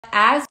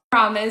as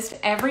promised,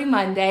 every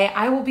Monday,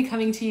 I will be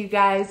coming to you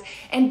guys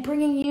and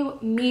bringing you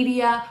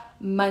Media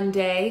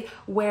Monday,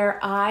 where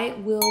I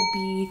will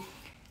be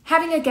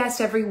having a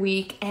guest every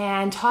week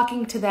and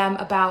talking to them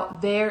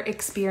about their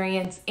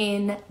experience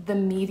in the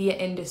media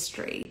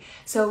industry.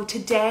 So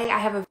today I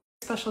have a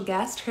special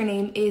guest. Her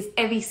name is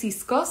Evi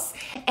Siskos,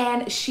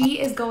 and she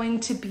is going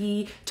to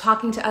be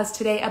talking to us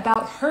today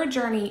about her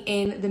journey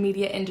in the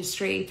media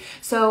industry.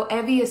 So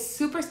Evi is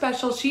super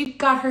special. She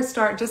got her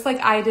start just like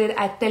I did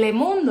at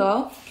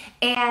Telemundo,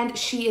 and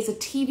she is a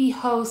TV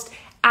host,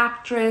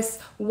 actress,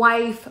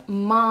 wife,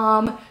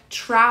 mom,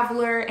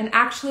 traveler, and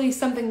actually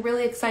something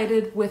really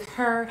excited with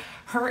her.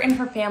 Her and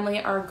her family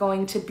are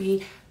going to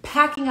be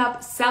packing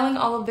up, selling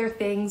all of their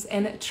things,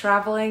 and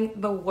traveling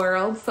the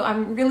world. So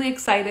I'm really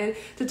excited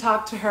to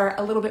talk to her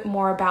a little bit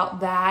more about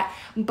that.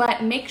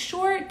 But make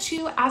sure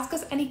to ask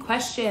us any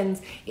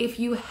questions if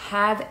you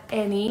have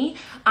any.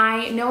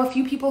 I know a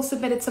few people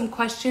submitted some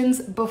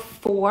questions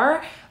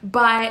before,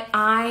 but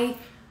I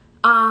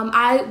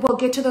will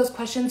get to those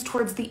questions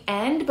towards the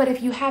end, but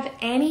if you have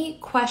any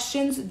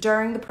questions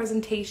during the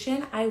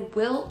presentation, I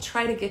will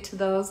try to get to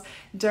those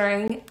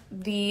during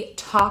the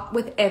talk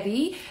with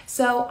Evi.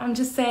 So I'm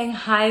just saying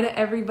hi to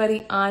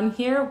everybody on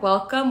here.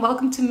 Welcome.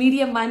 Welcome to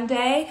Media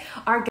Monday.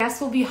 Our guests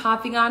will be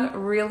hopping on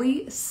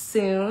really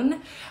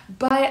soon,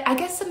 but I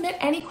guess submit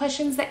any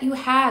questions that you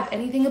have,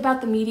 anything about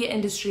the media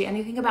industry,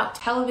 anything about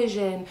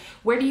television.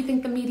 Where do you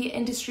think the media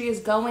industry is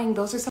going?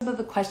 Those are some of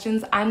the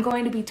questions I'm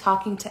going to be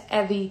talking to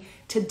Evi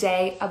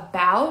today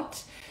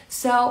about.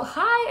 So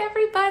hi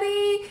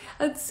everybody.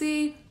 Let's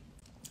see.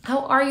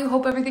 How are you?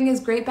 Hope everything is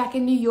great back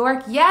in New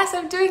York. Yes,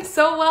 I'm doing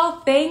so well.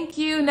 Thank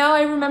you. No,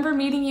 I remember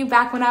meeting you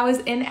back when I was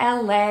in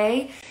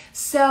LA.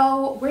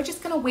 So we're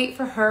just going to wait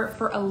for her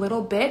for a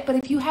little bit. But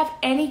if you have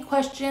any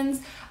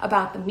questions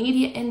about the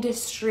media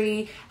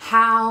industry,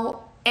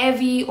 how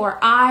Evi or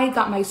I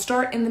got my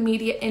start in the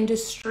media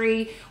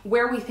industry,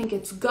 where we think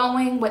it's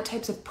going, what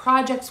types of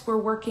projects we're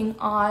working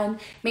on,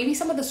 maybe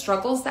some of the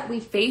struggles that we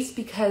face,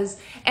 because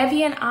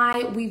Evi and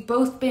I, we've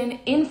both been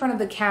in front of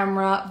the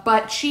camera,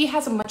 but she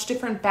has a much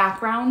different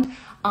background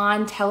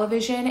on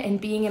television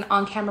and being an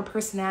on-camera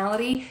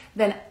personality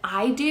than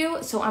I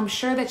do. So I'm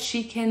sure that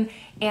she can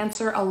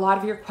answer a lot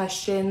of your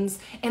questions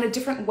in a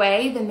different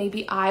way than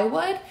maybe I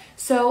would.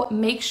 So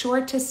make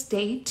sure to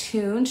stay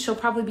tuned. She'll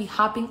probably be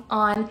hopping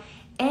on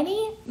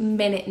any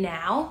minute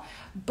now,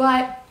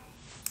 but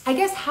I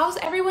guess how's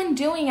everyone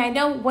doing? I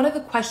know one of the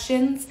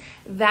questions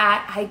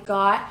that I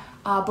got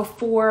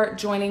before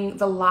joining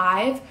the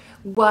live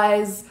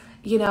was,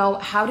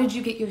 how did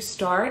you get your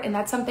start? And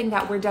that's something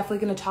that we're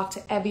definitely going to talk to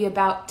Evi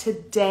about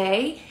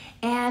today.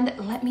 And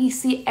let me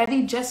see,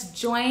 Evi just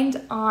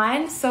joined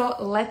on, so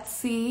let's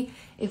see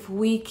if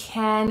we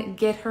can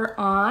get her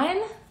on.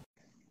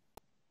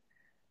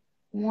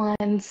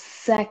 1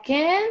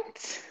 second.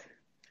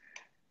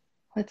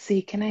 Let's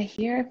see, can I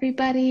hear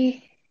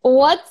everybody?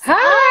 What's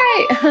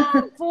Hi!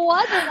 up?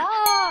 What's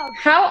up?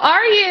 How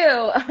are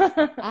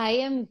you? I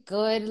am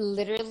good,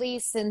 literally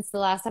since the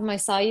last time I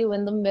saw you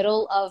in the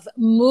middle of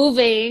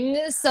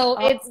moving. So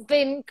it's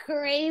been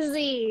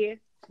crazy.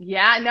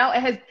 Yeah, no,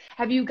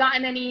 have you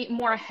gotten any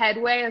more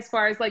headway as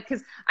far as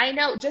because I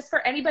know, just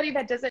for anybody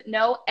that doesn't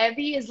know,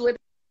 Evi is literally.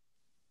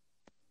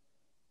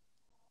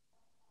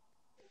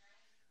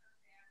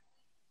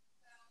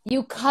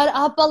 You cut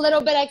up a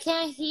little bit. I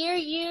can't hear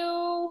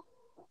you.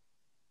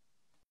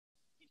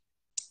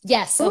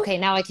 Yes. Okay.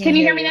 Now I Can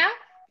you hear me you. now?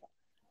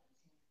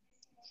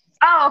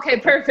 Oh, okay,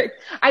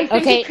 perfect. I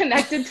think Okay. it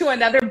connected to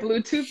another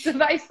Bluetooth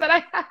device that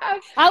I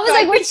have. I was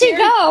like, where'd she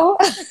go?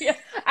 Yeah,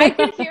 I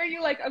could hear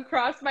you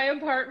across my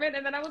apartment,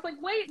 and then I was like,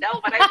 wait,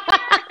 no, but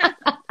I'm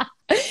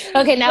here.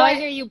 Okay, now I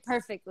hear you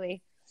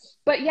perfectly.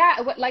 But yeah,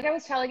 like I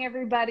was telling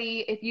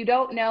everybody, if you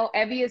don't know,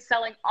 Evi is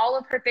selling all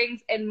of her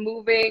things and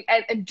moving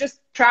and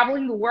just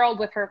traveling the world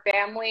with her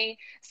family.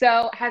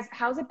 So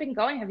how's it been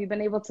going? Have you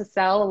been able to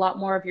sell a lot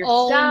more of your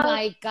stuff? Oh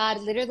my God,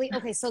 literally.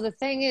 Okay, so the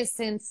thing is,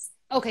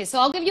 so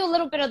I'll give you a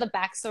little bit of the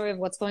backstory of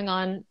what's going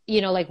on,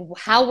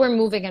 how we're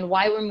moving and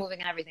why we're moving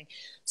and everything.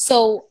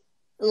 So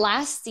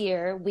last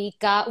year we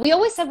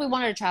always said we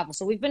wanted to travel.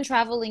 So we've been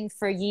traveling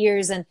for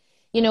years, and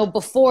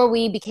before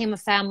we became a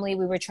family,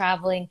 we were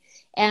traveling.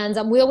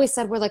 And we always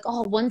said, we're like,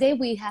 oh, one day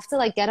we have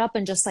to get up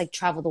and just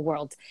travel the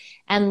world.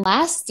 And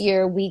last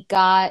year we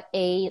got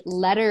a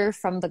letter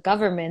from the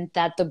government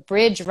that the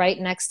bridge right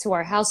next to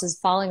our house is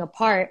falling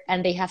apart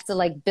and they have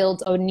to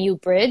build a new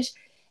bridge.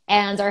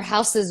 And our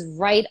house is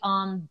right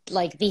on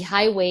the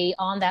highway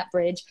on that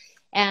bridge.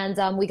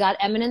 And we got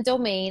eminent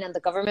domain and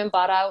the government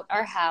bought out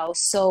our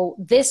house. So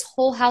this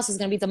whole house is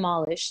going to be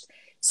demolished.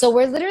 So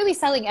we're literally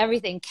selling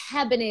everything,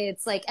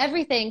 cabinets,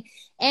 everything.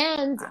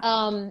 And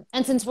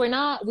since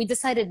we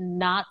decided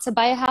not to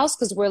buy a house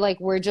because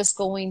we're just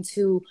going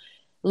to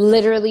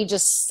literally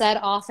just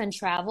set off and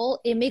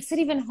travel. It makes it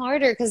even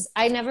harder because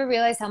I never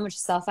realized how much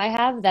stuff I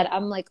have that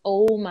I'm like,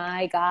 oh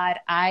my God,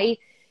 I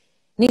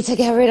need to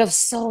get rid of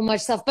so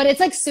much stuff. But it's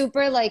like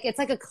super, like, it's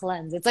like a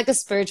cleanse. It's like a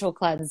spiritual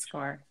cleanse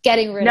for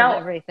getting rid of No,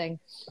 everything.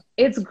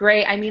 it's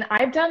great. I mean,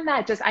 I've done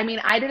that just, I mean,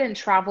 I didn't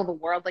travel the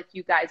world like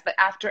you guys, but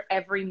after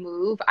every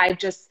move, I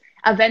just,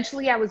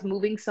 eventually I was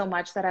moving so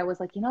much that I was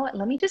like, you know what,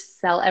 let me just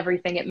sell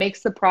everything. It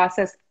makes the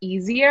process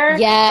easier.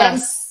 But I'm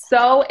Yes.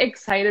 so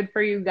excited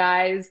for you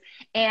guys.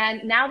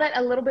 And now that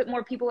a little bit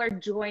more people are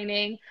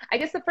joining, I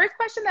guess the first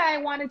question that I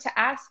wanted to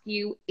ask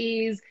you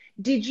is,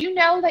 did you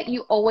know that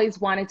you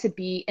always wanted to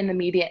be in the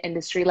media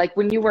industry? Like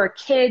when you were a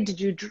kid, did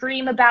you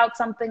dream about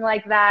something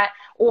like that?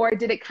 Or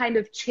did it kind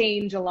of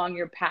change along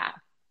your path?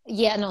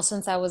 Yeah, no,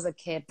 since I was a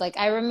kid. Like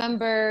I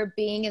remember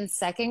being in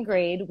second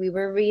grade, we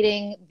were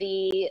reading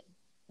the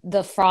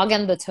Frog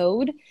and the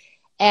Toad.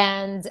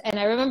 And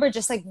I remember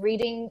just like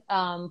reading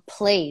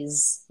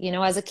plays, you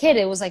know, as a kid,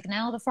 it was like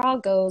now the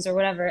frog goes or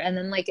whatever. And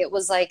then like it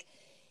was like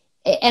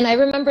and I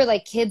remember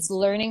like kids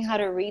learning how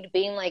to read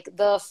being like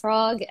the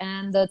frog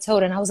and the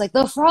toad. And I was like,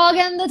 the frog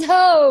and the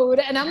toad.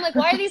 And I'm like,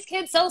 why are these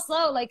kids so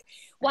slow? Like,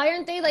 why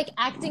aren't they like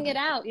acting it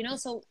out? You know,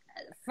 so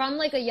from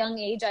like a young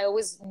age, I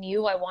always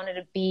knew I wanted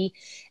to be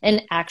an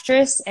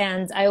actress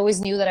and I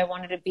always knew that I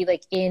wanted to be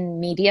like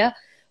in media,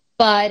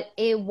 but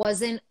it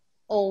wasn't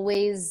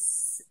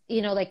always,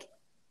 you know, like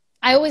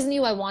I always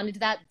knew I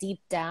wanted that deep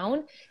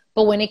down.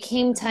 But when it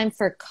came time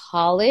for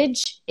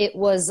college, it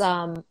was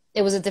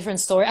a different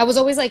story. I was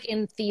always like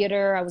in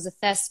theater, I was a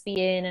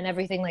thespian and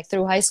everything like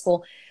through high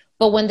school.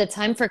 But when the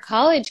time for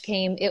college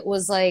came, it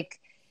was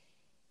like,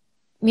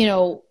 you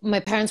know,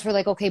 my parents were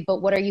like, okay,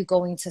 but what are you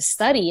going to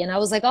study? And I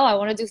was like, oh, I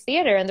want to do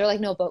theater. And they're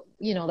like, no, but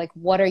you know, like,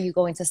 what are you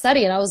going to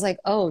study? And I was like,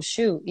 oh,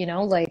 shoot, you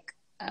know, like,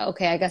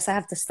 okay, I guess I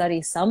have to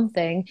study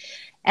something.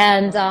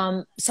 And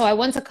so I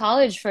went to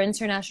college for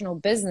international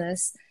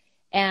business.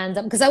 And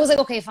because I was like,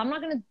 okay, if I'm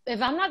not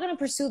gonna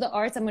pursue the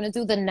arts, I'm gonna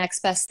do the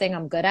next best thing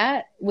I'm good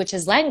at, which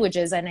is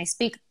languages, and I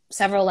speak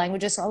several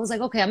languages. So I was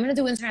like, okay, I'm gonna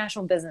do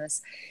international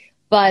business.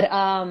 But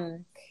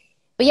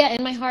yeah,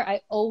 in my heart,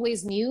 I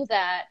always knew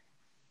that,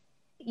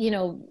 you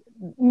know,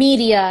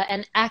 media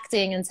and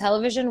acting and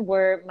television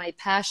were my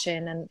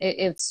passion, and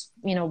it's,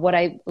 you know, what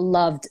I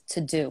loved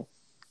to do.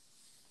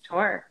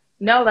 Sure.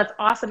 No, that's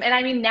awesome. And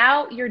I mean,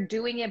 now you're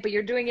doing it, but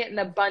you're doing it in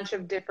a bunch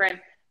of different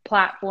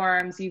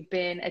platforms. You've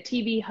been a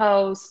TV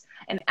host,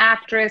 an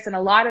actress in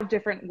a lot of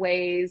different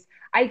ways.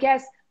 I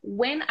guess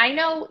when I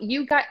know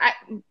you got,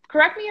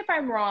 correct me if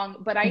I'm wrong,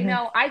 but I Mhm.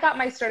 know I got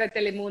my start at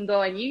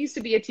Telemundo and you used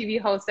to be a TV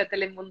host at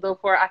Telemundo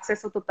for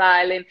Acceso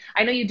Total. And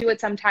I know you do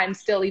it sometimes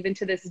still, even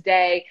to this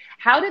day.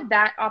 How did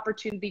that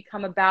opportunity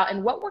come about?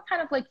 And what were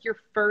kind of like your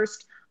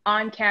first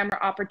on camera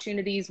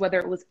opportunities, whether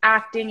it was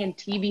acting and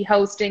TV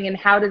hosting, and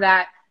how did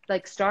that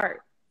like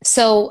start?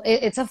 So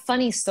it's a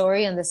funny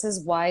story, and this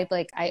is why,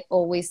 like, I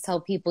always tell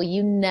people,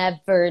 you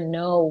never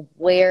know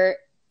where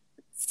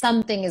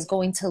something is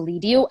going to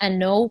lead you, and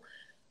no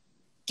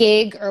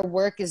gig or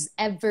work is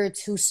ever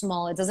too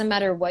small. It doesn't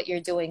matter what you're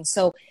doing.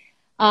 So,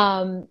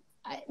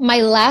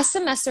 my last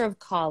semester of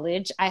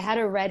college, I had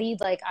already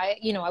like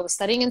you know, I was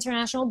studying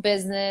international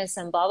business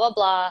and blah blah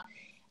blah.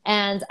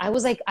 And I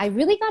was like, I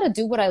really got to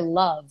do what I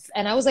love.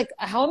 And I was like,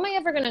 how am I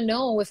ever going to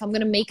know if I'm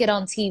going to make it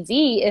on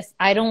TV if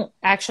I don't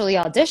actually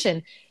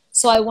audition?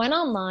 So I went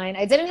online.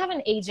 I didn't have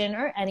an agent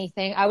or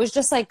anything. I was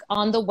just like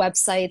on the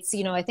websites,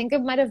 you know, I think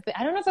it might have been,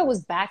 I don't know if it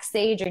was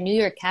Backstage or New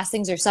York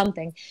Castings or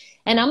something.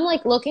 And I'm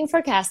like looking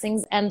for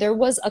castings, and there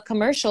was a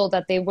commercial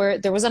that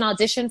there was an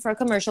audition for a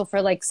commercial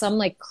for like some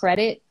like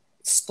credit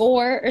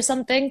score or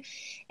something.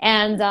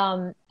 And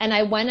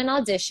I went and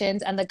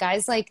auditioned, and the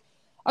guy's like,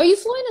 are you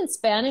fluent in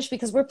Spanish?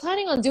 Because we're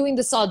planning on doing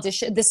this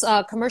audition, this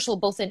commercial,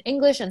 both in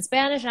English and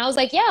Spanish. And I was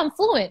like, yeah, I'm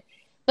fluent.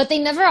 But they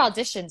never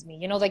auditioned me,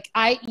 you know, like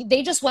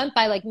they just went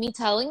by like me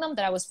telling them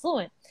that I was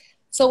fluent.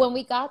 So when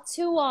we got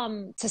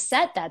to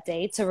set that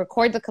day to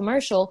record the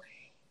commercial,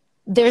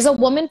 there's a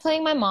woman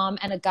playing my mom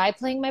and a guy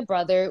playing my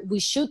brother. We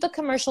shoot the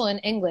commercial in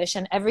English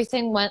and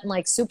everything went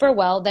like super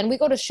well. Then we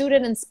go to shoot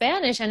it in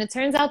Spanish, and it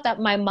turns out that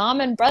my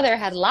mom and brother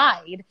had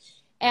lied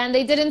and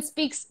they didn't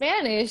speak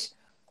Spanish.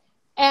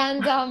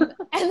 And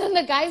then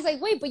the guy's like,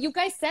 wait, but you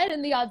guys said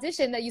in the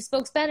audition that you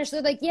spoke Spanish.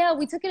 They're like, yeah,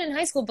 we took it in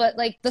high school, but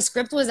like the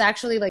script was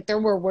actually like there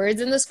were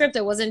words in the script.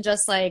 It wasn't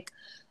just like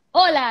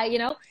hola, you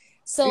know?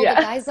 So Yeah.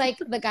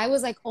 the guy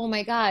was like, oh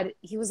my God.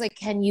 He was like,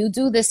 can you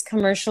do this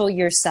commercial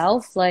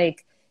yourself?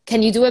 Like,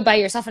 can you do it by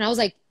yourself? And I was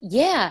like,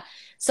 yeah.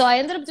 So I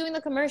ended up doing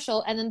the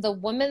commercial. And then the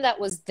woman that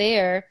was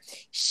there,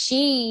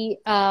 she,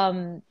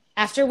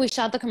 after we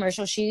shot the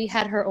commercial, she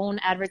had her own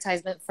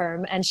advertisement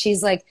firm. And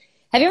she's like,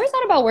 have you ever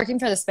thought about working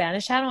for the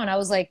Spanish channel? And I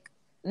was like,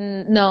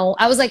 no.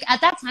 I was like,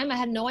 at that time, I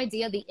had no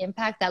idea the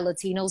impact that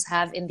Latinos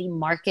have in the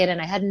market. And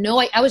I had no,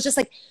 I was just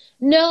like,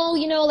 no,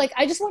 you know, like,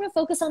 I just want to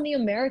focus on the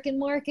American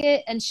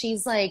market. And she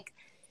was like,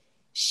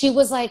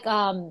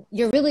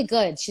 you're really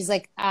good. She's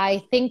like,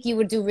 I think you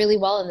would do really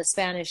well in the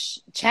Spanish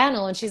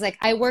channel. And she's like,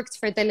 I worked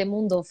for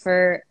Telemundo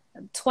for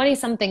 20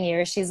 something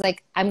years. She's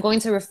like, I'm going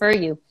to refer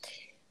you.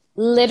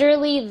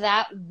 Literally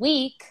that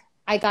week,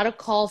 I got a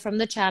call from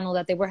the channel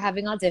that they were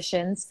having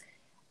auditions.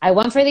 I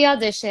went for the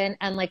audition,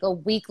 and like a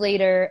week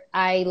later,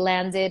 I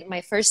landed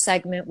my first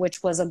segment,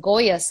 which was a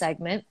Goya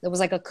segment. It was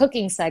like a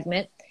cooking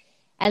segment.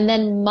 And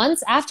then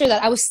months after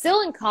that, I was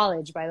still in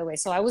college, by the way.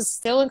 So I was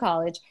still in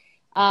college.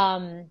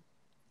 Um,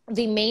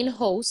 the main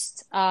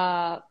host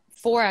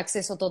for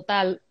Acceso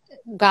Total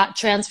got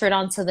transferred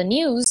onto the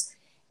news.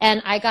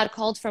 And I got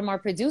called from our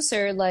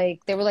producer.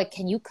 Like, they were like,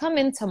 can you come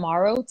in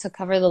tomorrow to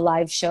cover the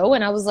live show?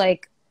 And I was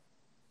like,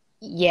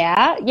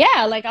 yeah,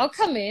 like I'll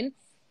come in.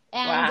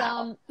 And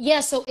Wow.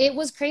 yeah, so it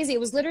was crazy. It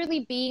was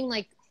literally being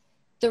like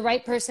the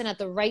right person at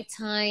the right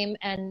time.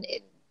 And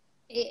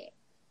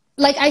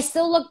like I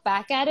still look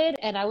back at it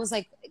and I was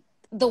like,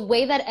 the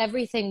way that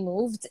everything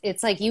moved,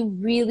 it's like you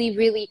really,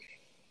 really,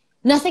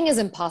 nothing is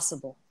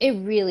impossible. It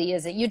really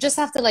isn't. You just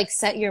have to like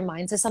set your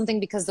mind to something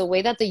because the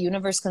way that the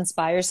universe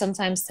conspires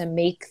sometimes to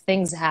make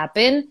things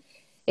happen,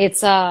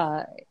 it's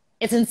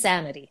it's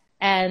insanity.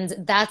 And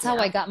that's how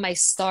I Yeah. got my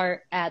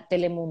start at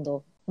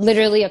Telemundo.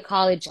 Literally a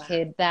college Wow.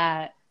 kid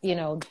that, you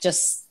know,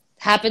 just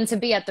happened to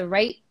be at the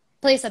right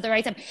place at the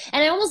right time.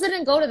 And I almost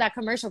didn't go to that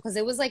commercial because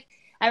it was like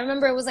I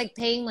remember it was like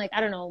paying like I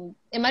don't know,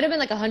 it might have been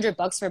like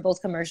 $100 for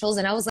both commercials,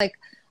 and I was like,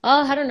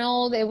 oh, I don't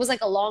know. It was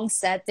like a long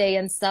set day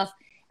and stuff.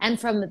 And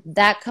from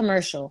that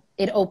commercial,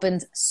 it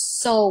opened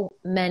so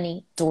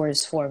many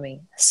doors for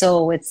me.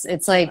 So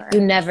it's like you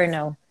never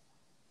know.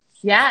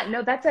 Yeah,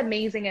 no, that's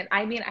amazing. And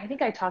I mean, I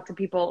think I talk to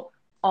people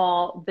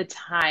all the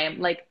time.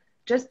 Like,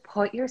 just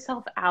put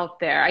yourself out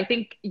there. I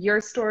think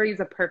your story is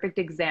a perfect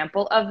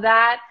example of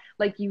that.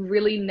 Like, you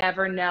really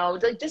never know.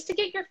 Like, just to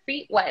get your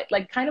feet wet,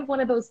 like, kind of one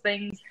of those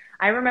things.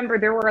 I remember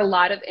there were a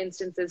lot of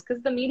instances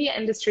because the media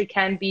industry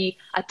can be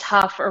a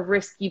tough or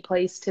risky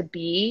place to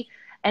be.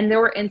 And there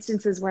were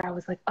instances where I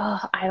was like, oh,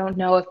 I don't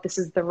know if this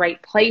is the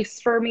right place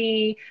for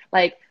me.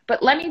 Like,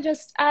 but let me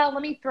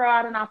throw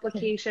out an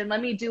application.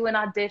 Let me do an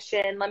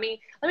audition. Let me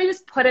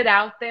just put it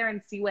out there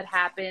and see what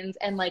happens.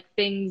 And like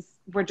things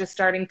were just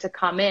starting to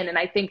come in. And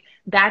I think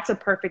that's a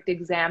perfect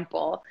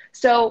example.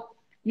 So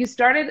you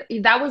started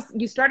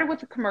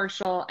with a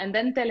commercial and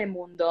then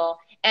Telemundo.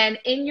 And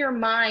in your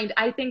mind,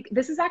 I think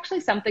this is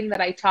actually something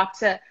that I talk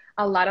to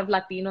a lot of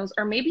Latinos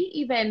or maybe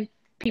even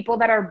people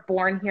that are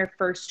born here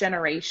first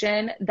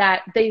generation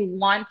that they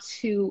want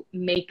to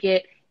make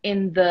it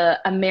in the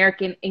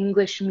American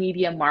English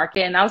media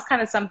market. And that was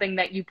kind of something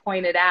that you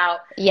pointed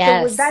out. So was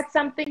Yes. that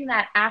something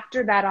that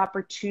after that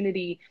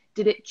opportunity,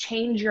 did it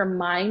change your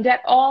mind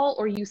at all?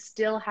 Or you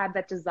still had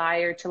that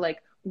desire to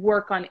like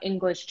work on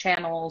English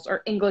channels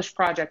or English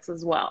projects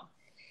as well?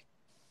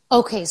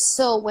 Okay,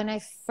 so when I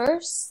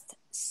first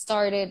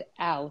started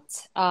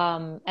out,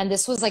 and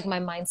this was like my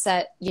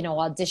mindset, you know,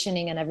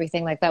 auditioning and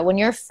everything like that. When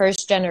you're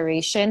first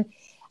generation,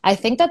 I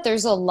think that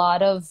there's a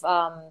lot of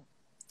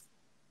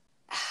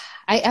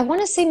I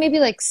want to say maybe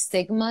like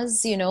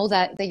stigmas, you know,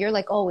 that you're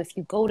like, oh, if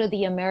you go to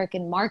the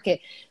American market,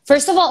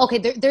 first of all, okay,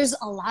 there's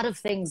a lot of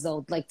things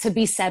though, like to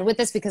be said with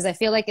this because I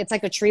feel like it's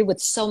like a tree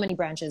with so many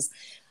branches.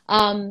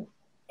 Um,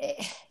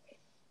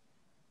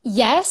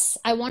 yes,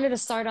 I wanted to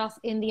start off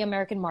in the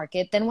American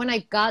market. Then when I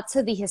got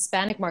to the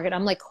Hispanic market,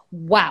 I'm like,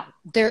 wow,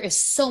 there is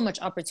so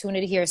much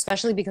opportunity here,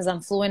 especially because I'm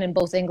fluent in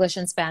both English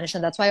and Spanish.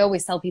 And that's why I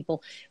always tell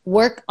people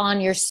work on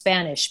your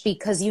Spanish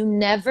because you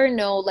never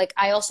know. Like,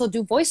 I also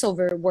do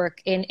voiceover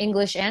work in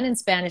English and in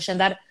Spanish, and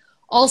that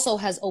also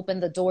has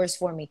opened the doors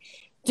for me.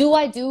 Do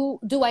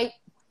I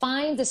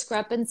find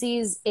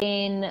discrepancies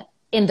in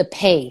the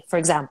pay, for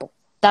example?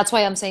 That's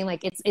why I'm saying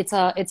like it's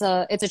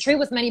a tree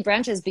with many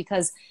branches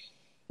because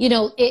you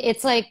know,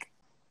 it's like,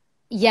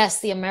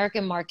 yes, the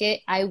American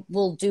market, I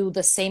will do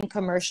the same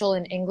commercial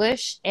in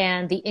English,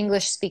 and the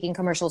English speaking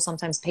commercial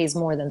sometimes pays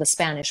more than the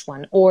Spanish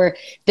one. Or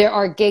there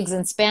are gigs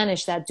in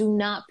Spanish that do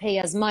not pay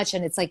as much,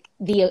 and it's like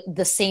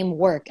the same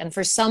work. And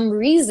for some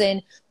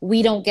reason,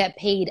 we don't get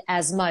paid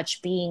as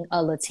much being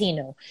a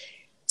Latino.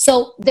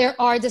 So there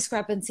are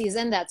discrepancies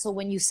in that. So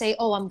when you say,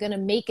 oh, I'm going to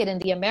make it in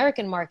the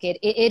American market,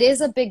 it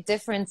is a big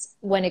difference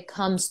when it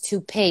comes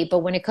to pay. But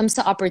when it comes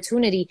to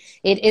opportunity,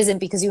 it isn't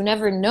because you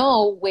never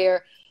know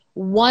where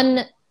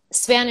one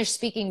Spanish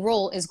speaking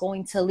role is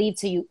going to lead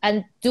to you.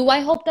 And do I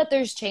hope that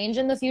there's change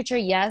in the future?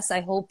 Yes, I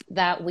hope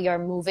that we are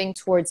moving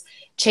towards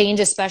change,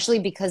 especially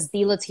because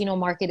the Latino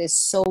market is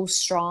so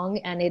strong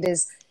and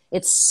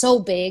it's so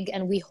big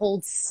and we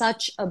hold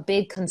such a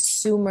big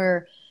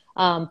consumer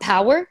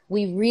power.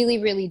 We really,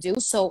 really do.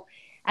 So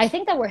I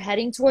think that we're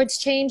heading towards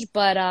change.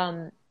 But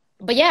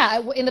yeah,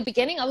 in the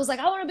beginning, I was like,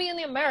 I want to be in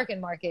the American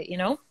market, you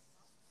know?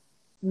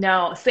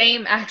 No,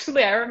 same.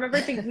 Actually, I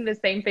remember thinking the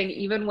same thing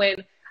even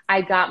when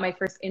I got my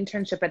first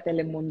internship at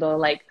Telemundo.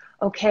 Like,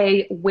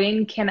 okay,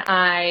 when can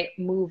I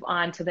move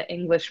on to the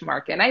English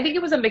market? And I think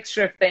it was a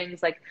mixture of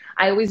things. Like,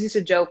 I always used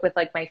to joke with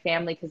like my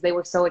family because they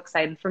were so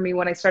excited for me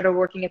when I started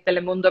working at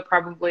Telemundo.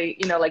 Probably,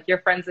 you know, like your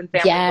friends and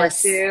family were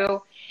Yes.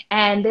 too.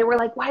 And they were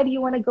like, why do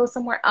you want to go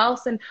somewhere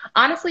else? And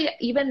honestly,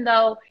 even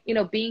though, you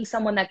know, being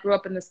someone that grew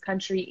up in this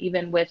country,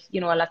 even with,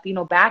 you know, a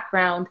Latino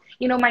background,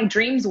 you know, my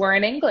dreams were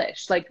in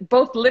English, like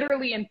both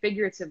literally and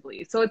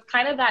figuratively. So it's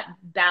kind of that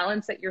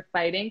balance that you're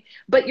fighting.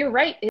 But you're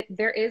right,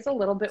 there is a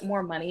little bit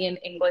more money in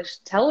English English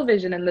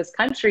television in this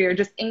country, or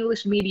just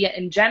English media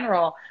in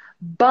general.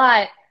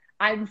 But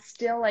I'm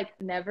still like,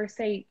 never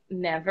say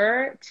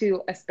never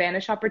to a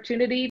Spanish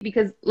opportunity,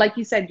 because like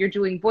you said, you're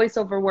doing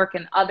voiceover work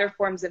and other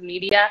forms of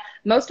media.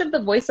 Most of the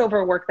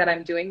voiceover work that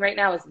I'm doing right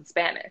now is in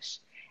Spanish.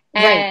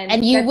 Right.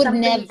 And you that's would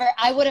something, never,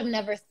 I would have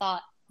never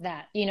thought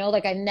that, you know,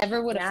 like I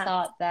never would have yeah.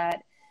 thought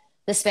that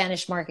the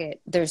Spanish market,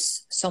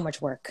 there's so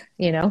much work,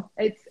 you know?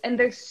 And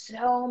there's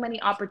so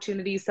many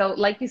opportunities. So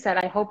like you said,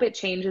 I hope it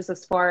changes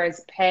as far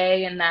as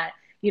pay, and that,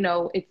 you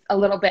know, it's a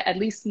little bit at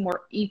least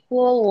more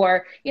equal.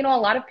 Or, you know,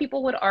 a lot of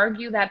people would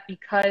argue that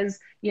because,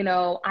 you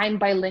know, I'm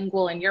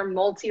bilingual and you're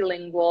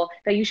multilingual,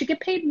 that you should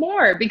get paid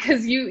more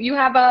because you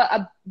have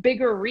a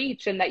bigger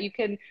reach, and that you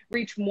can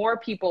reach more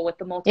people with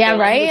the multiple Yeah,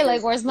 right? languages.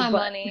 Like, where's my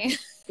money?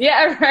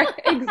 Yeah, right.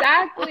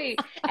 Exactly.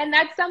 And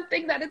that's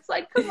something that it's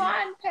like, come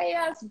on, pay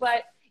us.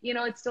 But, you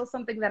know, it's still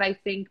something that I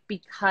think,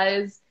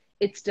 because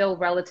it's still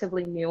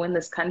relatively new in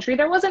this country,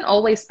 there wasn't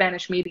always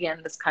Spanish media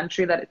in this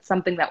country, that it's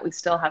something that we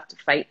still have to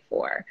fight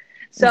for.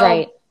 So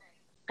Right.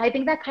 I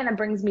think that kind of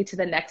brings me to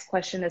the next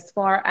question, as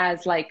far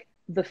as like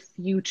the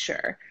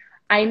future.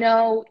 I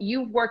know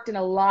you've worked in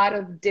a lot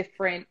of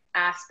different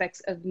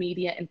aspects of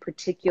media in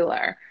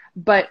particular,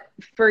 but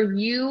for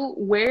you,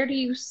 where do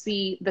you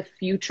see the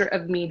future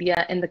of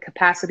media in the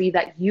capacity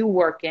that you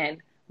work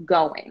in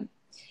going?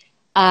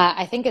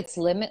 I think it's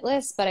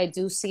limitless, but I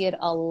do see it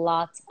a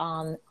lot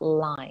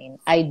online.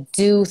 I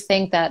do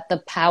think that the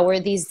power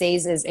these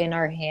days is in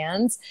our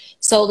hands.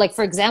 So, like,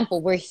 for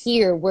example, we're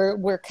here,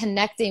 we're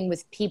connecting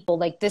with people.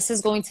 Like, this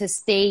is going to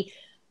stay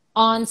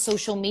on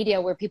social media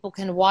where people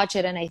can watch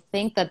it, and I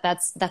think that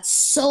that's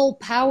so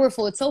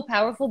powerful. It's so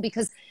powerful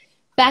because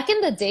back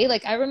in the day,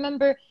 like I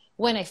remember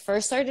when I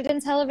first started in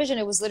television,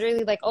 it was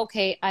literally like,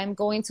 okay, I'm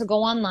going to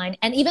go online.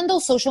 And even though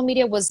social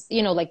media was,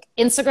 you know, like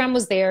Instagram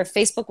was there,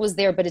 Facebook was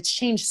there, but it's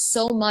changed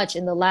so much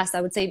in the last,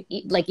 I would say,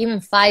 like even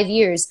 5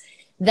 years,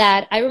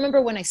 that I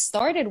remember when I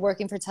started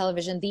working for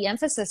television, the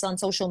emphasis on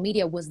social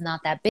media was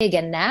not that big.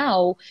 And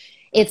now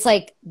it's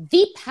like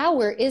the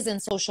power is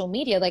in social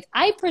media. Like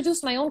I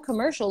produce my own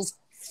commercials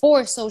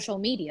for social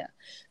media.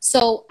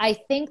 So I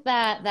think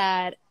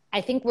that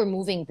I think we're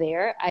moving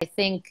there. I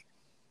think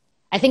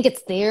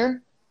it's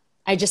there.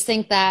 I just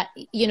think that,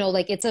 you know,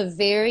 like it's a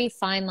very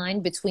fine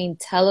line between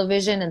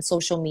television and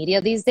social media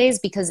these days,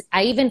 because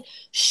I even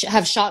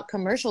have shot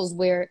commercials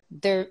where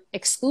they're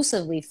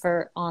exclusively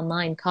for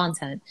online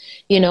content,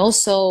 you know?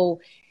 So,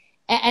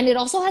 and it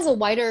also has a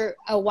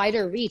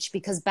wider reach,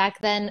 because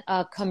back then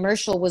a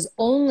commercial was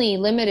only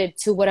limited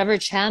to whatever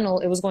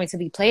channel it was going to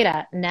be played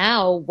at.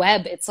 Now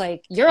web, it's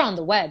like you're on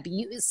the web.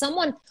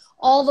 Someone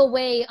all the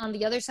way on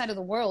the other side of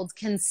the world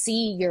can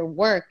see your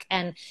work,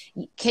 and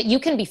you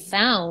can be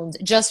found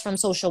just from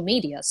social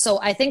media. So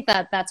I think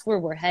that that's where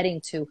we're heading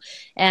to.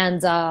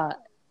 And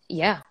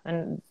yeah,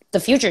 and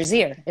the future's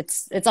here.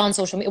 It's on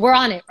social media. We're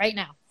on it right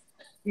now.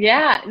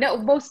 Yeah, no,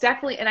 most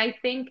definitely. And I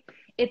think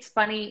it's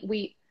funny.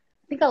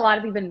 I think a lot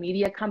of even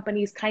media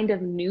companies kind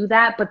of knew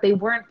that, but they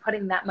weren't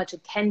putting that much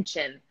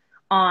attention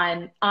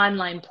on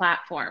online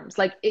platforms,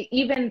 like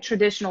even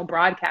traditional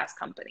broadcast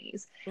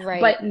companies. Right.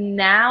 But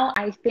now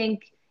I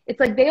think it's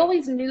like they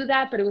always knew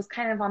that, but it was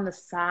kind of on the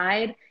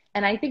side.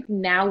 And I think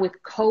now with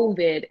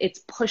COVID, it's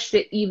pushed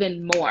it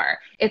even more.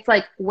 It's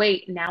like,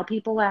 wait, now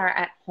people are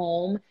at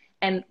home,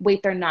 and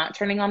wait, they're not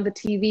turning on the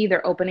TV.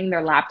 They're opening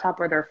their laptop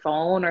or their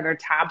phone or their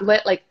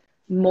tablet, like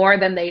more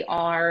than they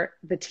are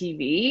the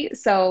TV.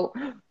 So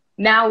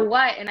now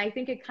what? And I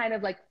think it kind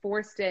of like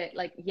forced it,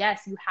 like,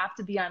 yes, you have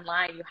to be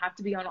online. You have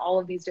to be on all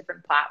of these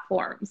different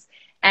platforms.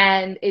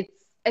 And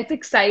it's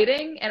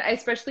exciting. And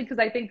especially because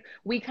I think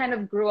we kind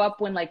of grew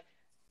up when like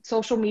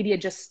social media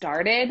just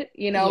started,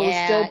 you know, it was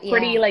still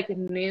pretty like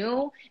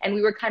new, and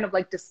we were kind of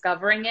like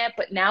discovering it.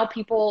 But now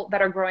people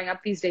that are growing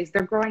up these days,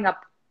 they're growing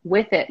up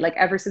with it, like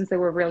ever since they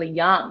were really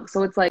young.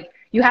 So it's like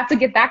you have to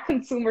get that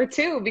consumer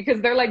too,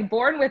 because they're like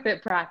born with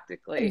it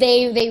practically.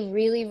 They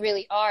really,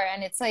 really are.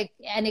 And it's like,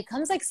 and it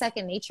comes like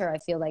second nature, I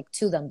feel like,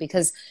 to them,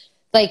 because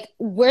like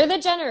we're the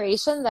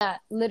generation that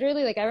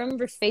literally, like I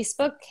remember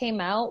Facebook came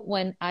out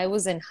when I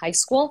was in high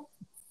school,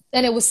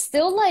 and it was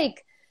still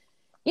like,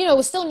 you know, it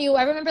was still new.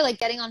 I remember like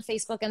getting on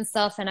Facebook and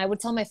stuff, and I would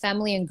tell my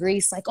family in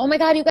Greece, like, oh my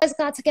God, you guys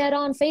got to get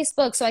on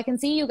Facebook so I can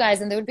see you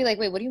guys. And they would be like,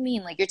 wait, what do you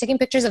mean? Like, you're taking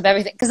pictures of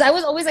everything? Because I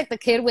was always like the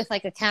kid with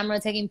like a camera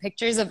taking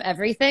pictures of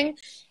everything.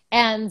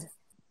 And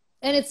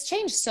it's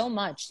changed so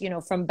much, you know,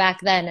 from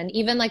back then. And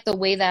even like the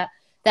way that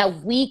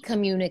we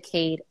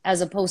communicate as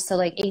opposed to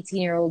like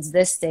 18-year-olds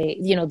this day,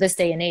 you know, this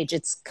day and age,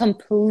 it's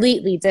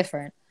completely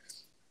different.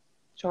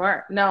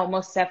 Sure. No,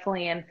 most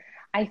definitely. And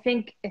I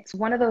think it's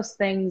one of those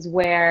things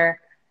where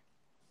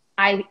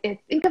I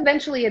think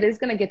eventually it is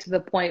going to get to the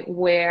point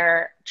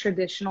where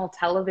traditional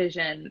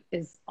television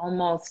is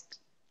almost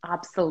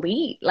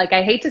obsolete. Like,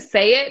 I hate to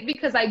say it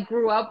because I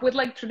grew up with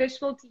like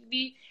traditional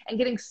TV and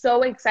getting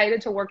so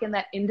excited to work in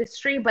that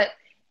industry, but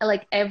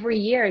like every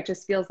year it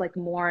just feels like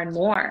more and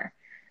more.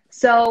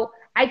 So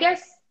I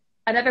guess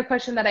another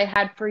question that I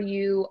had for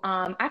you,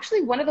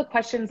 actually one of the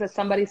questions that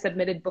somebody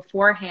submitted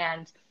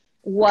beforehand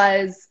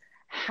was,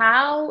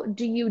 How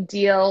do you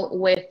deal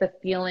with the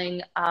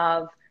feeling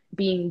of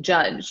being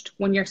judged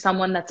when you're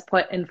someone that's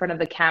put in front of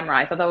the camera?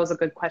 I thought that was a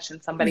good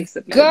question somebody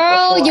submitted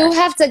Girl, you before.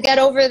 have to get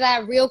over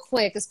that real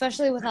quick,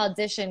 especially with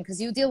audition,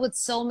 because you deal with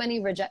so many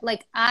reject.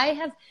 Like I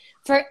have,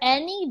 for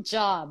any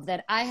job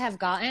that I have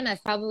gotten,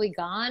 I've probably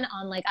gone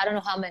on like I don't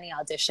know how many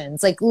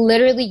auditions. Like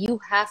literally, you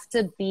have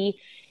to be.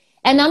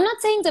 And I'm not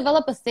saying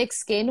develop a thick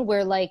skin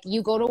where like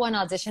you go to an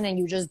audition and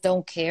you just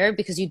don't care,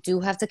 because you do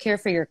have to care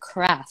for your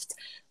craft.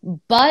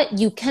 But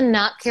you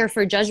cannot care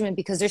for judgment,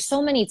 because there's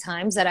so many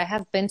times that I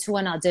have been to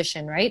an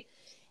audition, right?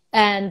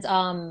 And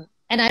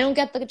I don't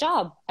get the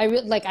job.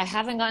 Like I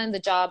haven't gotten the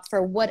job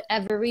for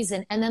whatever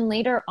reason. And then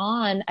later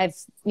on, I've,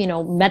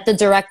 met the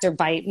director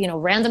by,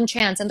 random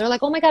chance, and they're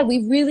like, "Oh my God,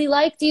 we really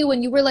liked you."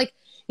 And you were like,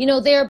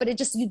 there, but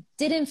you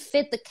didn't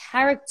fit the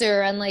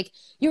character, and like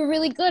you were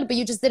really good, but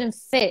you just didn't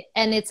fit.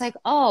 And it's like,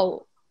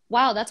 oh,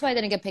 wow, that's why I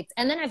didn't get picked.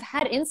 And then I've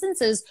had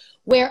instances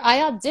where I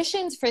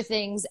auditioned for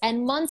things,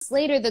 and months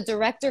later the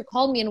director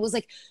called me and was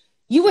like,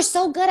 "You were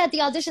so good at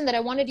the audition that I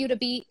wanted you to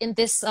be in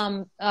this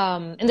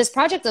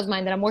project of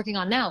mine that I'm working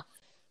on now."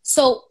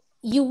 So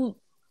you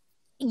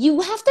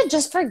have to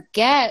just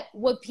forget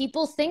what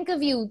people think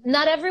of you.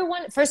 Not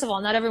everyone, first of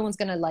all, not everyone's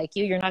going to like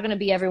you. You're not going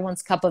to be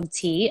everyone's cup of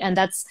tea. And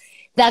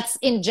that's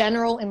in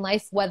general in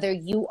life, whether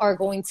you are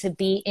going to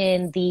be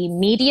in the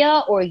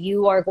media or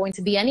you are going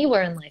to be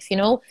anywhere in life,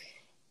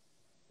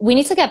 we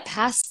need to get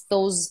past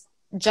those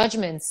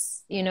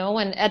judgments,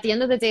 and at the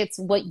end of the day, it's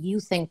what you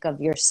think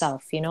of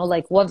yourself,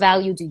 like what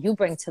value do you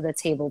bring to the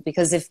table?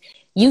 Because if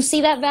you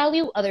see that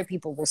value, other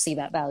people will see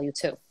that value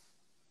too.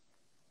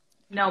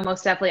 No,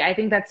 most definitely. I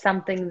think that's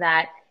something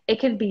that it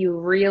can be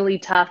really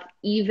tough,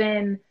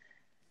 even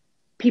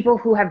people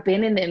who have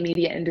been in the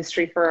media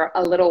industry for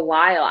a little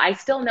while. I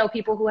still know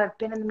people who have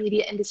been in the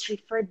media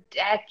industry for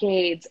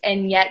decades,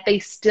 and yet they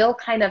still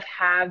kind of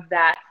have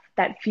that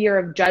fear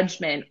of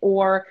judgment,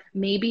 or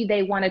maybe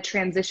they want to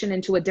transition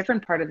into a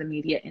different part of the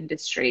media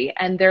industry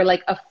and they're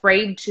like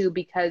afraid to,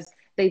 because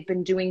they've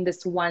been doing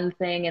this one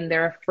thing and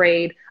they're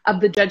afraid of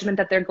the judgment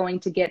that they're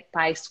going to get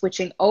by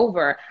switching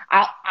over.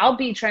 I'll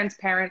be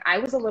transparent. I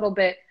was a little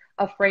bit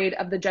afraid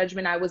of the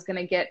judgment I was going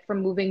to get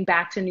from moving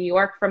back to New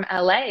York from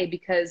LA,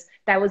 because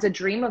that was a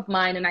dream of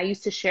mine. And I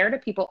used to share to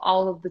people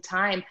all of the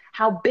time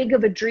how big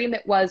of a dream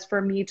it was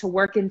for me to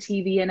work in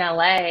TV in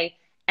LA.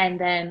 And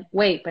then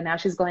wait, but now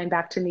she's going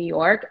back to New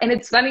York. And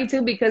it's funny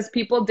too, because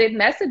people did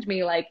message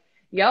me like,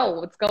 "Yo,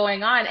 what's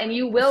going on?" And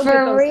you will get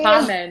For those real.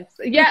 comments.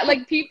 Yeah,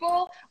 like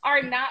people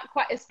are not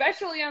quite,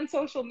 especially on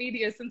social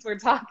media, since we're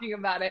talking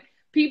about it.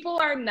 People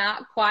are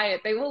not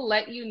quiet. They will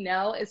let you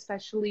know,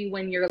 especially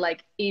when you're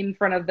like in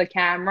front of the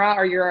camera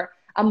or you're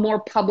a more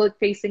public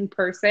facing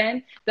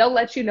person. They'll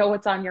let you know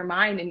what's on your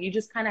mind, and you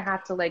just kind of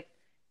have to like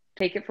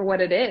take it for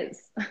what it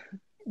is.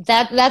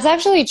 That's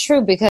actually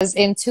true, because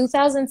in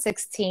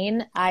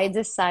 2016 I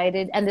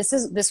decided, and this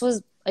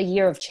was a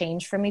year of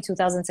change for me,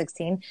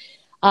 2016.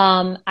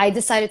 I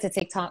decided to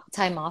take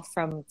time off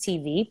from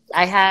TV.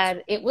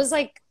 It was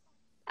like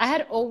I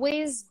had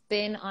always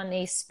been on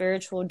a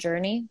spiritual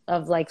journey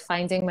of like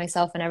finding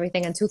myself and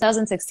everything. In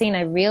 2016,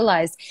 I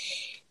realized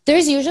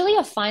there's usually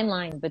a fine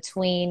line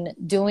between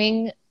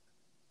doing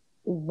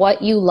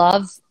what you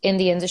love in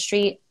the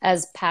industry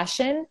as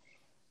passion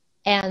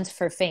and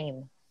for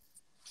fame,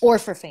 or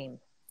for fame.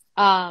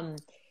 Um,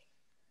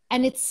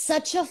 and it's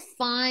such a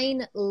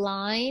fine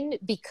line,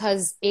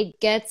 because it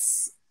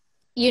gets,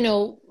 you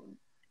know,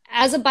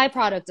 as a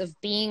byproduct of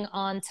being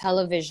on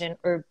television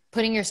or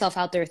putting yourself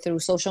out there through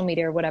social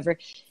media or whatever,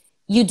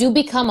 you do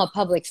become a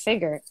public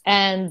figure.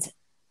 And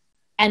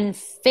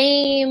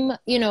fame,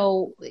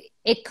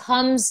 it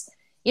comes,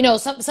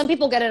 some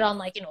people get it on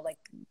like,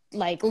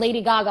 like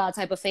Lady Gaga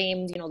type of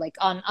fame, like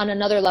on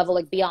another level,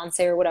 like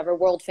Beyonce or whatever,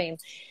 world fame.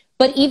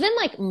 But even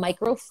like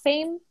micro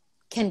fame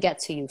can get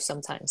to you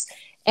sometimes.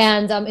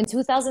 And in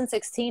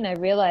 2016, I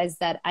realized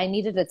that I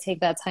needed to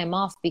take that time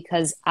off,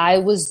 because I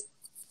was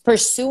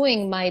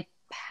pursuing my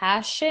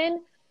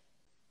passion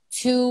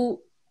to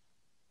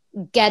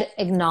get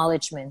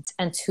acknowledgement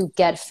and to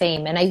get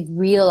fame. And I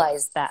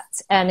realized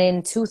that. And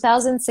in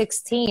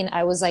 2016,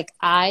 I was like,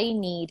 I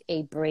need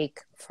a break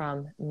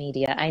from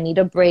media. I need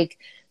a break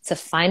to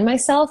find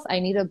myself. I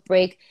need a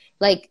break.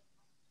 Like,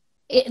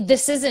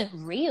 this isn't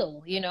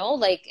real,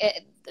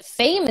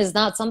 fame is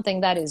not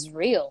something that is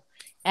real.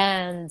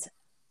 And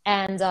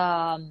when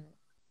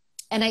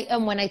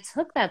I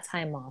took that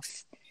time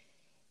off,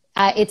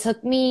 it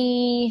took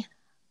me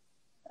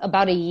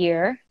about a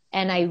year,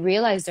 and I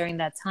realized during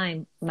that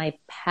time my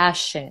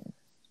passion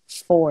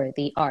for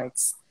the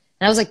arts.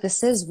 And I was like,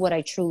 this is what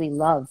I truly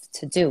love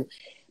to do.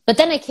 But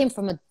then I came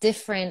from a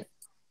different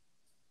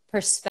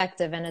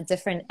perspective and a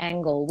different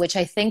angle, which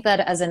I think that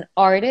as an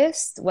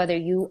artist, whether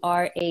you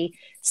are a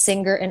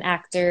singer, an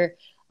actor,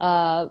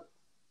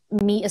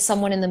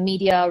 someone in the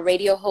media,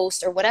 radio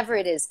host, or whatever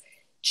it is,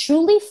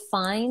 truly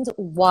find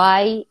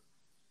why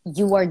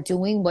you are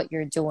doing what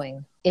you're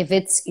doing. If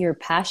it's your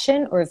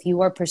passion or if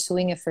you are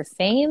pursuing it for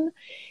fame,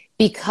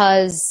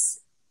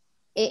 because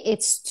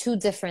it's two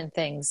different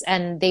things,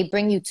 and they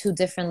bring you two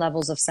different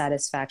levels of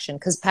satisfaction,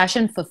 because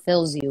passion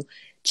fulfills you.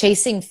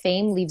 Chasing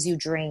fame leaves you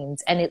drained,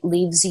 and it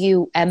leaves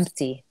you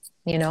empty,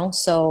 you know?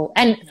 So,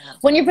 and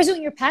when you're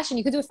pursuing your passion,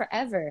 you could do it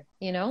forever,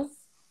 you know?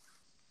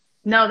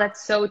 No,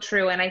 that's so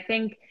true. And I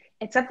think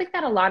it's something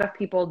that a lot of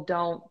people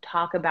don't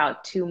talk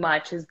about too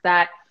much is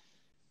that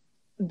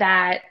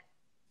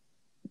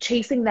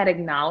chasing that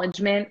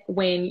acknowledgement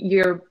when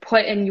you're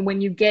put in,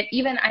 when you get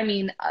even, I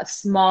mean, a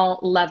small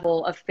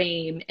level of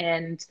fame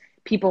and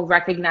people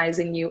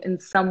recognizing you in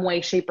some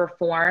way, shape, or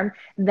form,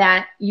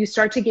 that you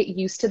start to get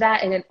used to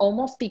that. And it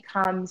almost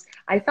becomes,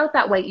 I felt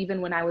that way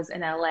even when I was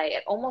in LA,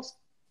 it almost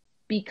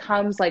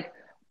becomes like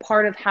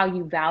part of how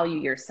you value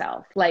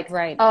yourself. Like,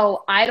 Right.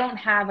 oh, I don't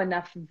have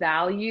enough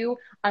value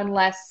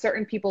unless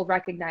certain people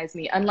recognize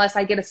me, unless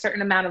I get a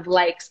certain amount of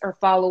likes or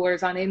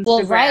followers on Instagram.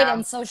 Well, right.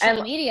 And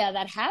social media,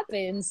 that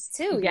happens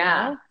too,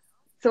 yeah. you know?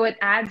 So it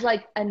adds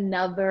like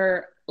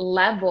another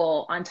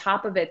level on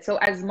top of it. So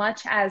as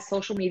much as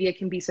social media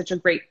can be such a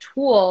great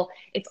tool,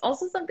 it's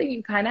also something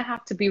you kind of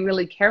have to be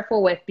really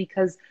careful with,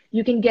 because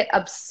you can get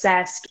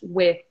obsessed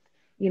with,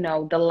 you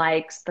know, the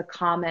likes, the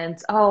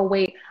comments. Oh,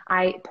 wait,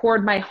 I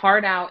poured my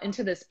heart out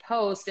into this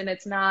post and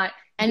it's not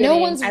and no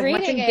one's as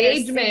much reading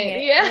engagement.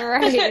 it. Yeah.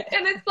 Right.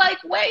 And it's like,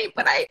 wait,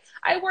 but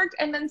I worked.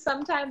 And then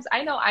sometimes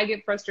I know I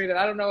get frustrated.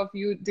 I don't know if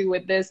you do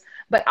with this,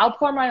 but I'll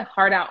pour my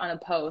heart out on a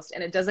post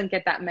and it doesn't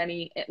get that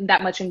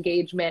much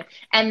engagement.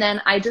 And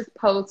then I just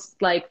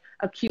post like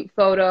a cute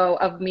photo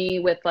of me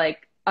with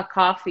like a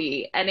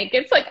coffee and it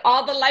gets like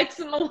all the likes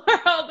in the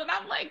world. And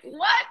I'm like,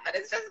 what? But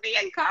it's just me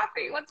and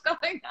coffee. What's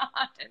going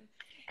on?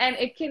 And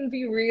it can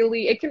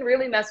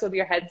really mess with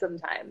your head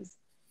sometimes.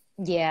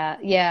 Yeah,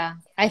 yeah.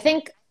 I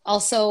think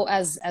also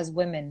as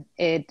women,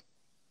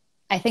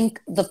 I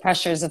think the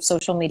pressures of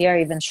social media are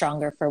even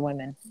stronger for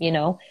women, you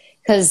know?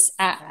 Because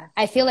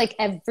I feel like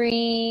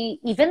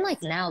even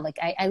like now, like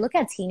I look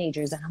at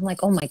teenagers and I'm like,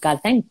 oh my God,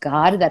 thank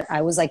God that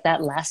I was like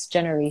that last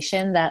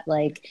generation that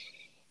like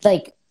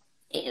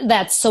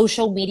that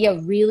social media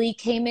really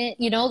came in,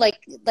 you know? Like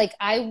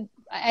I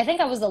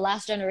think I was the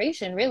last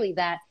generation really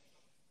that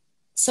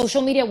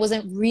social media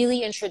wasn't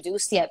really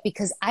introduced yet,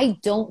 because I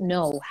don't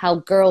know how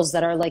girls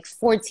that are like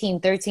 14,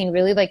 13,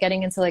 really like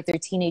getting into like their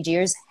teenage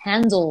years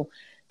handle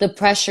the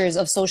pressures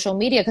of social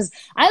media. Because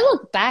I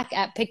look back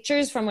at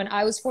pictures from when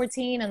I was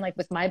 14 and like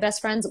with my best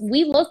friends,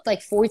 we looked like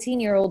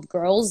 14-year-old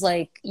girls,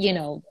 like, you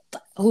know,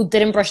 who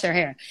didn't brush their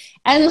hair.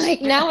 And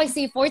like now I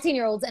see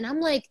 14-year-olds and I'm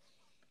like,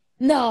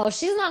 no,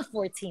 she's not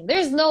 14.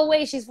 There's no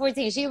way she's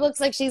 14. She looks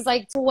like she's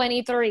like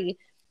 23.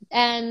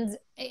 And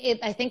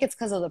I think it's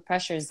because of the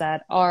pressures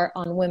that are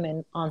on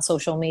women on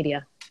social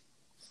media.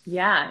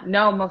 Yeah,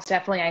 no, most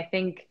definitely. I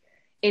think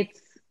it's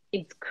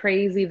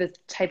crazy the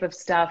type of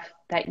stuff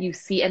that you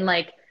see, and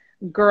like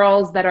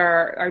girls that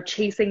are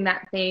chasing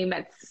that fame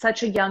at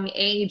such a young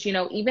age, you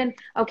know, even,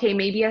 okay,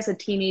 maybe as a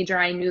teenager,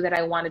 I knew that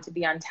I wanted to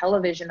be on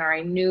television or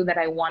I knew that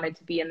I wanted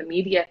to be in the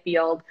media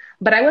field,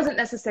 but I wasn't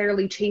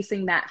necessarily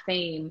chasing that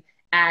fame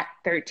at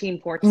 13,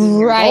 14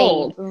 years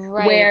old,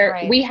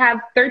 where we have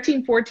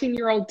 13,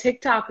 14-year-old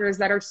TikTokers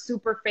that are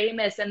super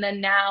famous. And then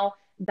now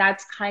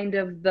that's kind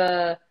of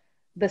the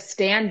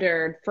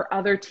standard for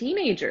other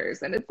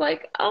teenagers. And it's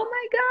like, oh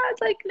my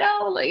God, like,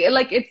 no,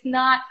 like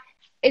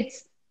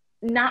it's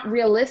not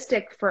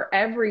realistic for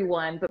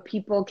everyone, but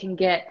people can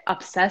get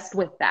obsessed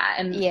with that.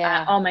 And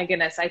oh my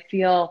goodness, I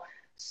feel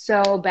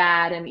so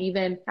bad. And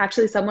even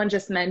actually someone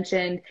just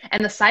mentioned,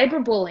 and the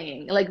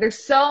cyberbullying, like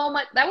there's so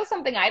much, that was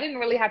something I didn't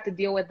really have to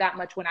deal with that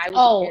much when I was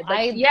a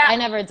kid. Like, I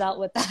never dealt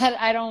with that.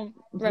 I don't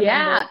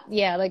remember.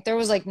 Yeah, like there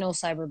was like no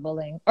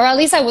cyberbullying, or at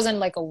least I wasn't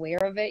like aware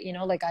of it, you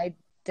know, like I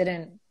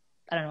don't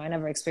know, I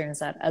never experienced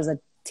that as a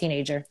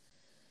teenager.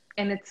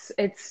 And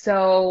it's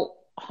so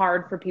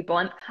hard for people.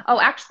 And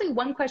actually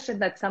one question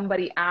that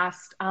somebody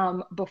asked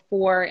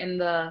before in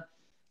the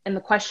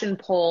question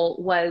poll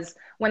was,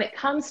 when it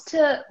comes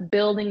to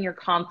building your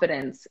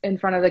confidence in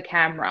front of the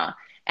camera,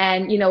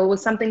 and, you know, it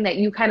was something that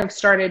you kind of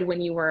started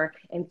when you were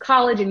in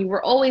college and you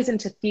were always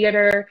into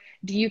theater.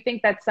 Do you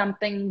think that's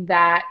something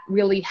that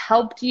really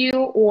helped you,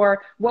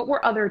 or what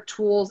were other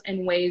tools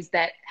and ways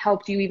that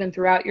helped you even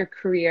throughout your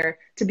career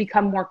to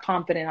become more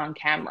confident on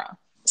camera?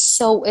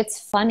 So it's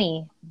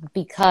funny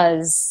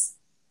because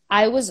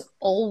I was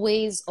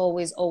always,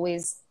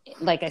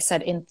 like I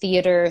said, in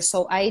theater.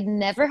 So I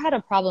never had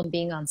a problem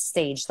being on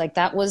stage. Like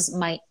that was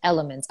my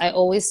element. I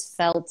always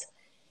felt,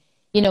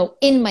 you know,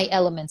 in my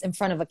element in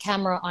front of a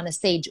camera on a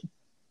stage.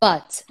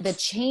 But the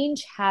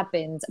change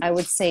happened, I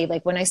would say,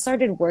 like when I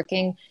started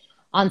working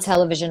on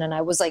television and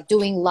I was like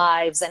doing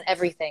lives and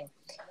everything.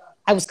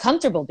 I was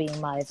comfortable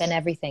being live and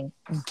everything,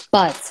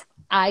 but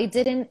I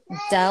didn't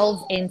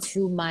delve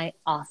into my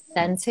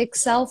authentic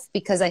self,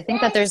 because I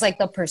think that there's like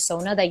the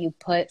persona that you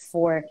put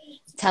for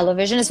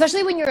television,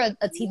 especially when you're a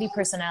TV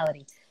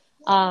personality.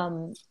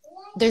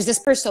 There's this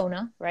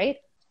persona, right,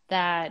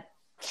 that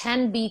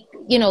can be,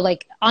 you know,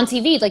 like on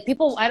TV, like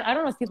people, I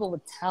don't know if people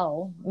would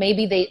tell,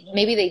 maybe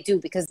they do,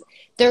 because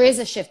there is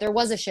a shift. There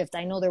was a shift.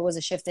 I know there was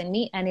a shift in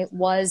me, and it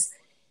was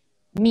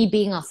me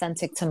being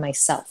authentic to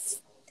myself.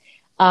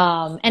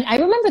 And I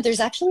remember there's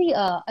actually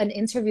an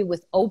interview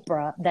with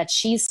Oprah that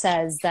she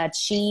says that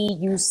she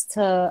used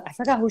to, I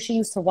forgot who she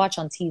used to watch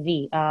on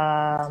TV.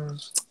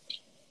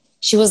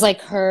 She was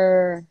like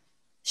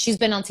she's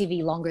been on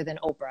TV longer than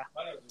Oprah.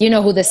 You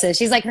know who this is.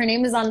 She's like, her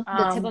name is on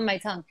the tip of my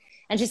tongue.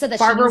 And she said that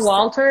Barbara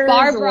Walters.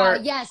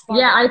 Yes.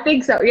 Barbara. Yeah, I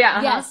think so.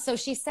 Yeah. Yes. So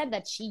she said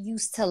that she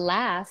used to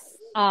laugh.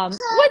 What's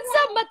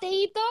up,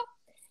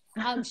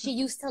 Mateito? She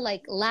used to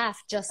like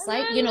laugh just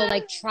like, you know,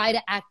 like try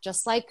to act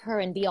just like her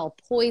and be all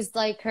poised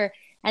like her.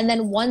 And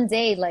then one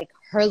day, like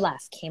her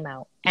laugh came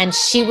out and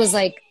she was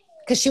like,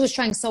 because she was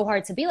trying so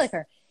hard to be like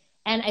her.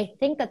 And I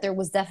think that there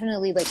was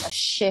definitely like a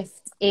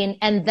shift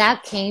and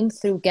that came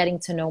through getting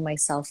to know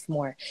myself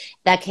more.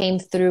 That came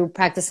through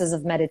practices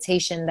of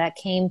meditation. That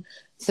came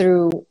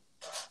through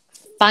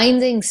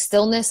finding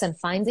stillness and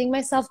finding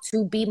myself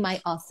to be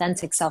my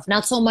authentic self.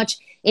 Not so much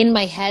in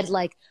my head,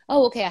 like,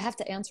 oh, okay, I have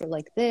to answer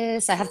like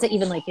this. I have to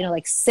even like, you know,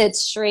 like sit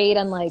straight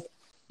and like,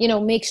 you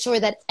know, make sure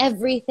that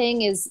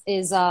everything is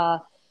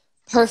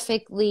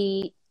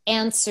perfectly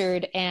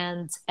answered.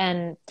 And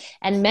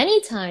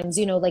many times,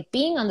 you know, like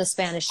being on the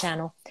Spanish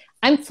channel,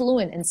 I'm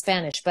fluent in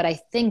Spanish, but I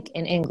think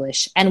in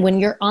English. And when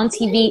you're on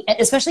TV,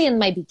 especially in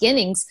my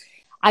beginnings,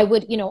 I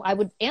would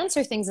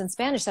answer things in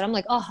Spanish that I'm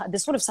like, oh,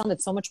 this would have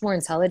sounded so much more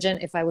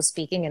intelligent if I was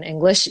speaking in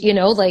English, you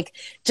know, like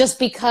just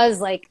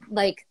because like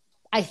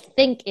I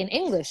think in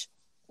English.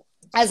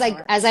 As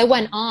I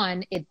went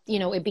on, it, you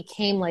know, it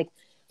became like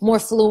more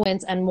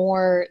fluent and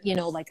more, you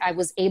know, like I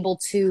was able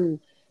to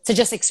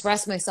just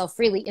express myself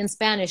freely in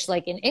Spanish,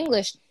 like in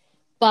English.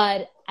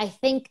 But I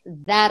think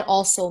that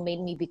also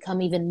made me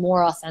become even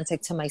more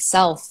authentic to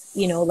myself,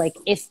 you know, like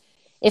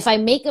if I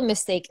make a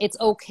mistake, it's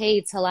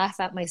okay to laugh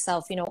at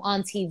myself, you know,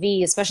 on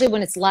TV, especially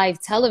when it's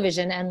live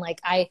television. And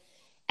like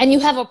and you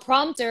have a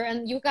prompter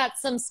and you got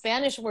some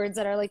Spanish words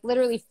that are like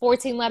literally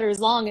 14 letters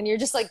long and you're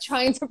just like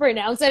trying to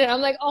pronounce it. And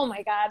I'm like, oh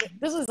my God,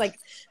 this is like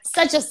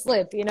such a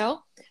slip, you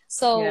know?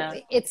 So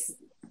I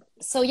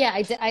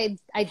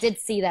did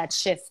see that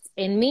shift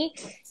in me.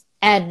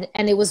 And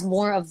it was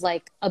more of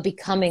like a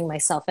becoming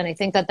myself. And I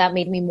think that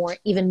made me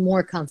even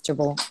more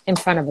comfortable in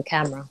front of a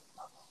camera.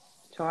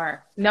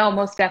 Sure. No,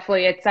 most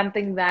definitely. It's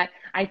something that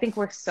I think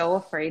we're so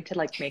afraid to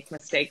like make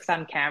mistakes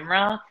on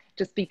camera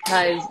just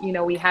because, you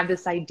know, we have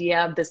this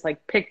idea of this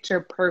like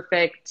picture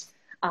perfect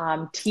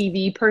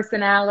TV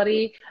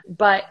personality.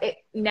 But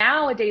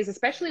nowadays,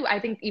 especially I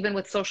think even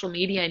with social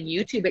media and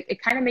YouTube,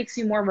 it kind of makes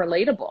you more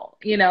relatable,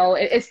 you know,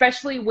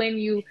 especially when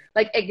you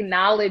like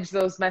acknowledge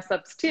those mess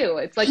ups too.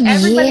 It's like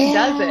everybody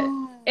does it.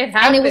 It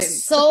happens. And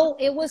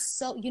it was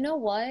so, you know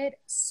what?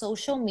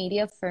 Social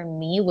media for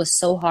me was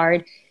so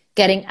hard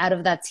getting out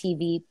of that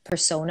TV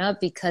persona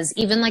because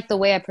even like the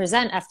way I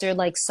present after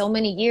like so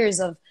many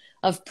years of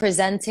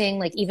presenting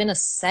like even a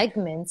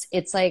segment,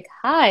 it's like,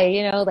 hi,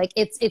 you know, like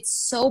it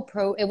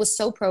was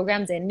so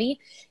programmed in me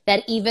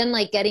that even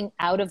like getting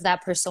out of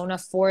that persona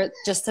for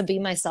just to be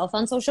myself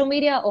on social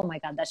media, oh my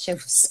God, that shit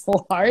was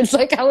so hard.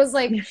 Like I was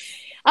like,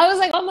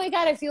 oh my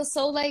God, I feel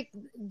so like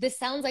this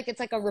sounds like it's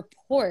like a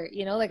report,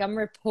 you know, like I'm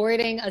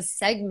reporting a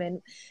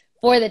segment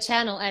for the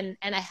channel. And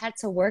I had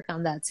to work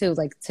on that too,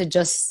 like to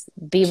just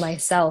be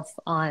myself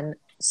on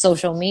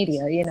social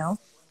media, you know?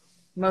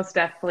 Most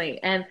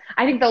definitely. And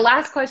I think the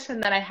last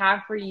question that I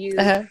have for you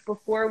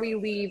before we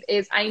leave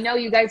is, I know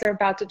you guys are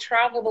about to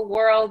travel the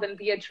world and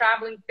be a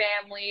traveling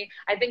family.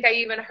 I think I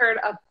even heard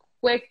a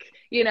quick,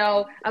 you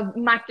know, of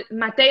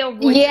Mateo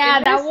voice.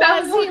 Yeah,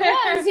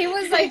 he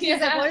was like,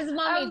 what is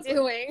mommy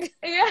doing?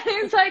 Yeah,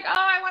 he's like, oh,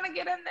 I want to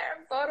get in there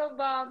and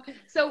photobomb.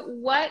 So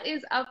what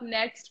is up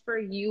next for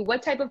you?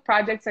 What type of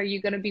projects are you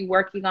going to be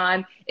working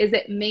on? Is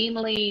it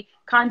mainly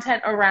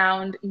content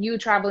around you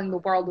traveling the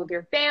world with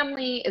your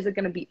family? Is it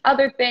going to be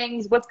other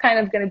things? What's kind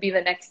of going to be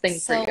the next thing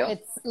for you?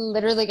 It's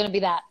literally going to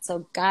be that.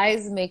 So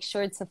guys, make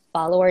sure to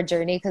follow our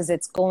journey because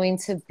it's going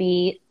to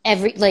be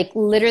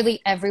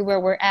literally everywhere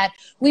we're at.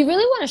 We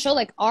really want to show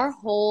like our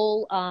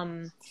whole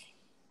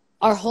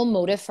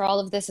motive for all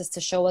of this is to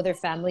show other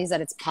families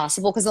that it's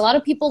possible. Because a lot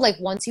of people, like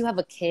once you have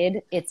a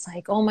kid, it's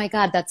like, oh my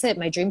God, that's it.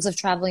 My dreams of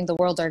traveling the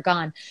world are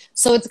gone.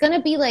 So it's going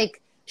to be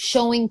like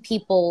showing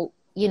people,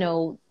 you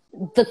know,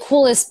 the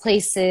coolest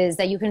places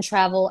that you can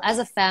travel as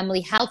a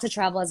family, how to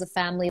travel as a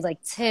family, like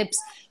tips.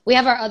 We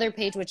have our other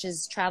page, which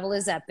is Travel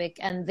is Epic.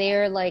 And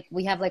there, like,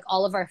 we have like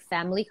all of our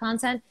family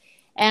content.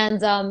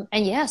 And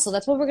yeah, so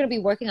that's what we're going to be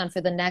working on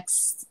for the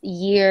neast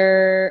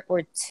year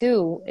or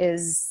two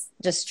is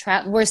just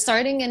we're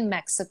starting in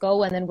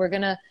Mexico and then we're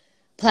going to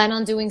plan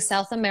on doing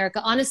South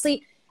America.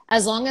 Honestly,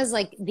 as long as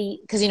like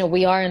because, you know,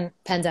 we are in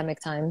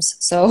pandemic times.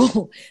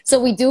 So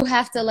we do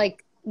have to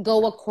like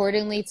go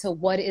accordingly to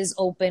what is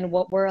open,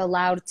 what we're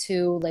allowed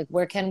to, like,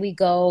 where can we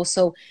go?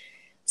 So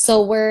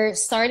we're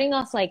starting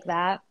off like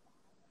that.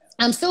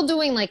 I'm still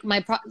doing like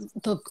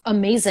the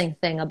amazing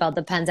thing about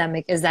the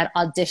pandemic is that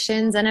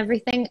auditions and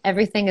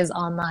everything is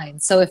online.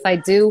 So if I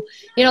do,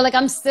 you know, like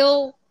I'm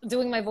still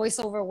doing my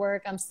voiceover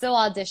work, I'm still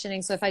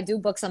auditioning. So if I do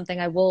book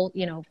something, I will,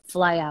 you know,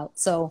 fly out.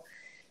 So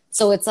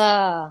So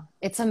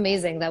it's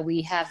amazing that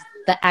we have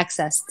the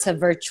access to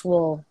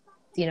virtual,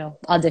 you know,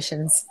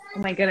 auditions. Oh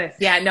my goodness.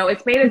 Yeah, no,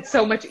 it's made it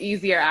so much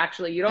easier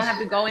actually. You don't have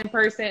to go in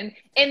person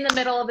in the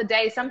middle of the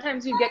day.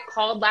 Sometimes you get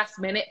called last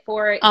minute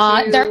for it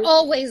too. They're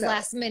always So,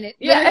 last minute.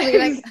 yeah.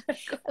 Literally,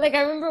 like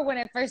I remember when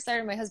I first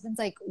started, my husband's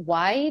like,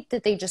 "Why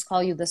did they just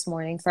call you this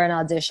morning for an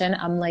audition?"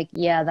 I'm like,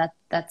 "Yeah,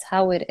 that's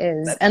how it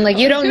is." That's and like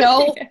how you it don't is.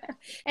 know, Yeah.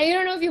 and you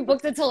don't know if you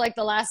booked it till like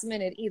the last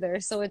minute either.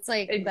 So it's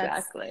like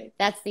Exactly.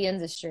 that's the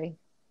industry.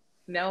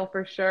 No,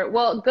 for sure.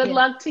 Well, good Yeah.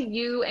 luck to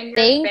you and your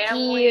Thank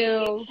family.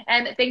 you.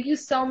 And thank you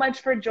so much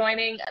for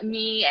joining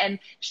me and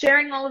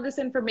sharing all of this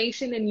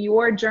information and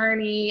your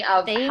journey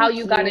of how Thank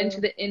you got into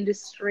you. the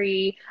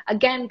industry.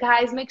 Again,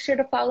 guys, make sure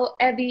to follow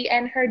Evi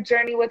and her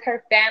journey with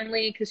her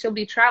family because she'll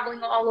be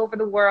traveling all over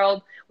the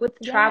world with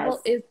Yes.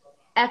 Travel is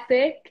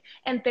Epic.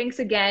 And thanks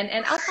again.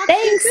 And I'll talk to you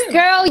Thanks, soon.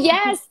 girl.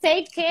 Yes.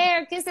 Take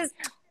care. Kisses.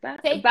 Bye.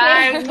 Take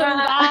Bye. care.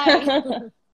 Bye.